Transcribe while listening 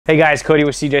Hey guys, Cody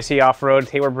with CJC Off-Road.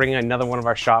 Today we're bringing another one of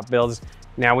our shop builds.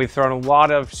 Now we've thrown a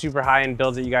lot of super high-end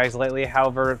builds at you guys lately.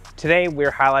 However, today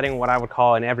we're highlighting what I would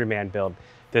call an everyman build.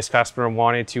 This customer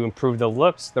wanted to improve the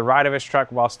looks, the ride of his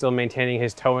truck while still maintaining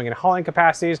his towing and hauling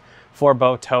capacities for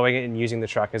both towing and using the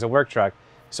truck as a work truck.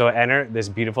 So enter this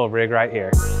beautiful rig right here.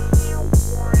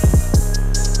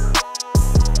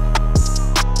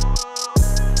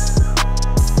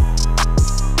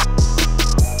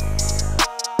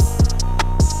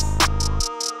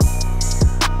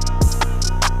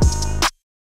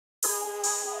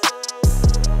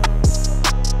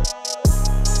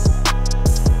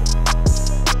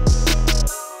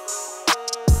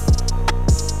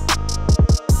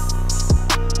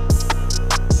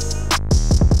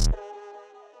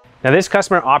 Now this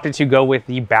customer opted to go with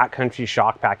the Backcountry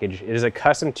shock package. It is a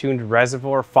custom tuned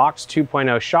reservoir Fox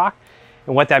 2.0 shock.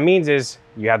 And what that means is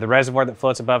you have the reservoir that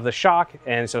floats above the shock.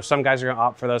 And so some guys are gonna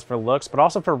opt for those for looks, but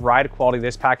also for ride quality.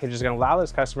 This package is gonna allow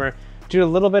this customer to do a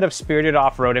little bit of spirited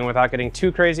off-roading without getting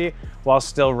too crazy while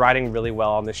still riding really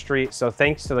well on the street. So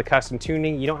thanks to the custom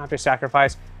tuning, you don't have to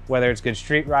sacrifice whether it's good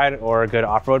street ride or a good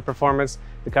off-road performance.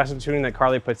 The custom tuning that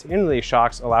Carli puts into these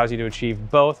shocks allows you to achieve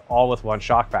both, all with one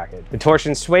shock package. The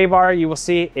torsion sway bar you will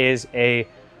see is a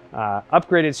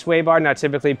upgraded sway bar. Now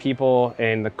typically people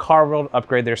in the car world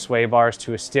upgrade their sway bars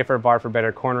to a stiffer bar for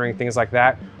better cornering, things like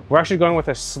that. We're actually going with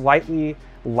a slightly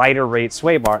lighter rate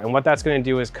sway bar, and what that's going to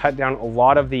do is cut down a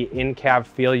lot of the in-cab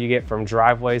feel you get from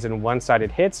driveways and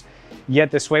one-sided hits, yet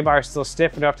the sway bar is still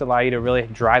stiff enough to allow you to really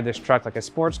drive this truck like a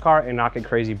sports car and not get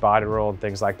crazy body roll and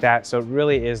things like that. So it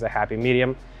really is the happy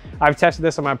medium. I've tested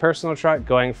this on my personal truck,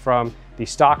 going from the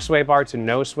stock sway bar to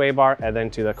no sway bar and then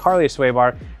to the Carli sway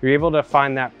bar. You're able to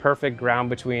find that perfect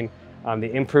ground between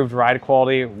the improved ride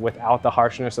quality without the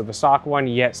harshness of the stock one,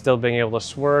 yet still being able to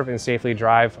swerve and safely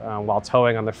drive while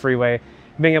towing on the freeway,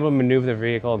 being able to maneuver the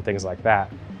vehicle and things like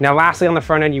that. Now lastly, on the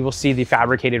front end, you will see the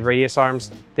fabricated radius arms.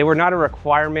 They were not a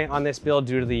requirement on this build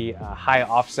due to the high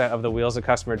offset of the wheels the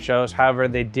customer chose. However,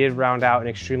 they did round out an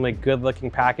extremely good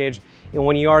looking package. And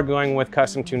when you are going with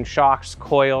custom tuned shocks,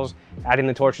 coils, adding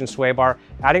the torsion sway bar,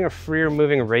 adding a freer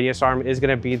moving radius arm is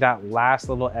gonna be that last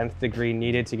little nth degree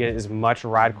needed to get as much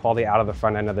ride quality out of the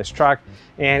front end of this truck.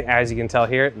 And as you can tell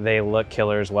here, they look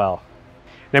killer as well.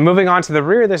 Now moving on to the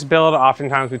rear of this build,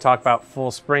 oftentimes we talk about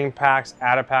full spring packs,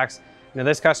 ATA packs. Now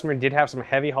this customer did have some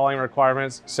heavy hauling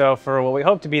requirements. So for what we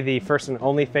hope to be the first and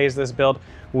only phase of this build,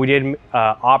 we did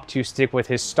opt to stick with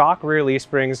his stock rear leaf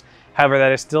springs. However,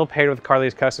 that is still paired with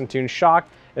Carli's custom tuned shock,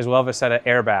 as well as a set of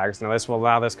airbags. Now this will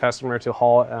allow this customer to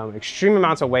haul extreme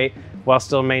amounts of weight while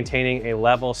still maintaining a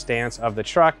level stance of the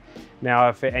truck. Now,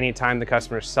 if at any time the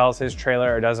customer sells his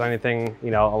trailer or does anything,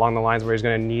 along the lines where he's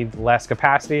gonna need less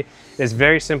capacity, it's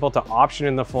very simple to option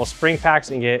in the full spring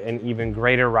packs and get an even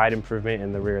greater ride improvement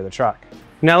in the rear of the truck.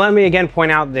 Now, let me again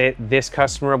point out that this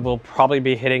customer will probably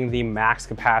be hitting the max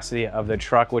capacity of the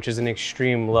truck, which is an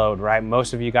extreme load, right?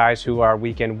 Most of you guys who are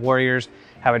weekend warriors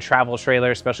have a travel trailer,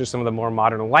 especially some of the more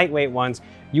modern lightweight ones,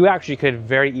 you actually could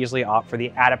very easily opt for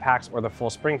the ATA packs or the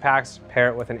full spring packs, pair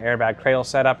it with an airbag cradle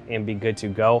setup and be good to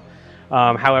go.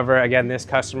 However, again, this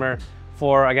customer,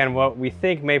 for again what we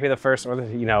think may be the first or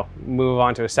move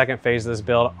on to a second phase of this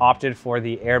build, opted for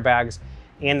the airbags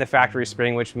and the factory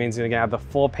spring, which means you're gonna have the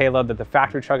full payload that the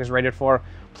factory truck is rated for,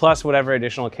 plus whatever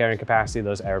additional carrying capacity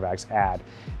those airbags add.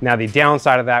 Now the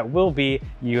downside of that will be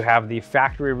you have the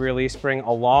factory rear leaf spring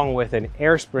along with an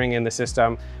air spring in the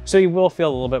system, so you will feel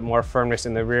a little bit more firmness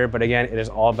in the rear, but again, it is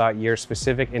all about your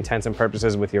specific intents and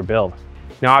purposes with your build.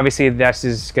 Now, obviously, this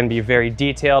is going to be very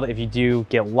detailed. If you do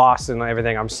get lost in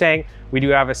everything I'm saying, we do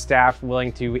have a staff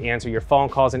willing to answer your phone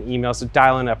calls and emails to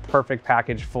dial in a perfect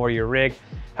package for your rig.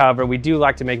 However, we do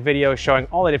like to make videos showing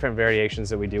all the different variations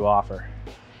that we do offer.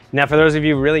 Now, for those of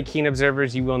you really keen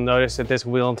observers, you will notice that this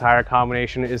wheel and tire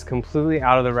combination is completely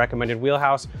out of the recommended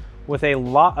wheelhouse. With a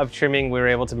lot of trimming, we were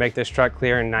able to make this truck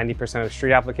clear in 90% of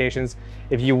street applications.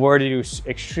 If you were to do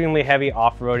extremely heavy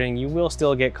off-roading, you will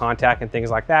still get contact and things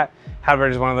like that. However,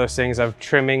 it is one of those things of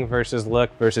trimming versus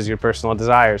look versus your personal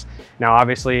desires. Now,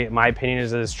 obviously, my opinion is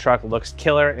that this truck looks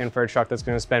killer, and for a truck that's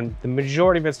going to spend the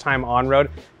majority of its time on road,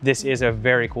 this is a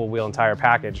very cool wheel and tire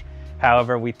package.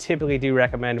 However, we typically do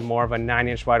recommend more of a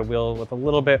 9-inch wide wheel with a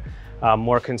little bit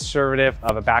more conservative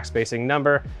of a backspacing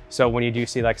number. So when you do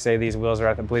see, like say these wheels are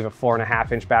at, I believe, a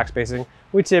 4.5-inch backspacing,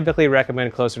 we typically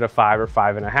recommend closer to 5 or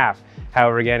 5.5.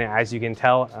 However, again, as you can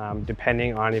tell,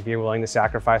 depending on if you're willing to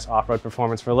sacrifice off-road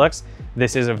performance for looks,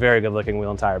 this is a very good looking wheel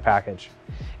and tire package.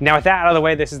 Now with that out of the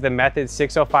way, this is the Method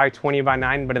 605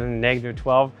 20x9, but in the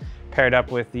 -12, paired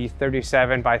up with the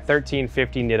 37 by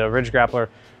 1350 Nitto Ridge Grappler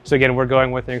So again, we're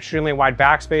going with an extremely wide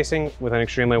back spacing with an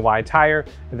extremely wide tire.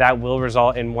 That will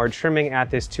result in more trimming at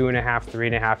this 2.5,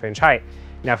 3.5 inch height.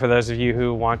 Now, for those of you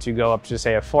who want to go up to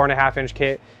say a 4.5 inch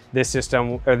kit, this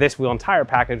system, or this wheel and tire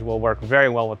package, will work very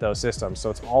well with those systems. So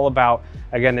it's all about,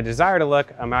 again, the desire to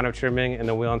look, amount of trimming, and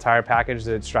the wheel and tire package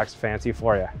that strikes fancy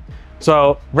for you.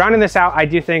 So rounding this out, I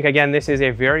do think, again, this is a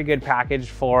very good package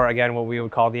for, again, what we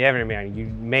would call the everyman. You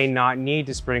may not need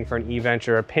to spring for an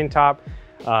E-Venture, a pin top,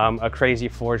 a crazy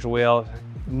forged wheel.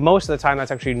 Most of the time,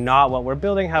 that's actually not what we're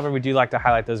building. However, we do like to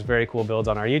highlight those very cool builds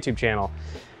on our YouTube channel.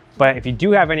 But if you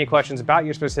do have any questions about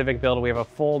your specific build, we have a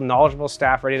full knowledgeable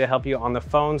staff ready to help you on the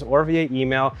phones or via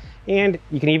email. And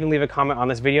you can even leave a comment on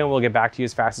this video and we'll get back to you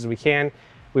as fast as we can.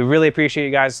 We really appreciate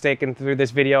you guys sticking through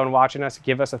this video and watching us.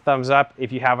 Give us a thumbs up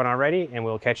if you haven't already, and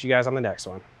we'll catch you guys on the next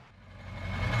one.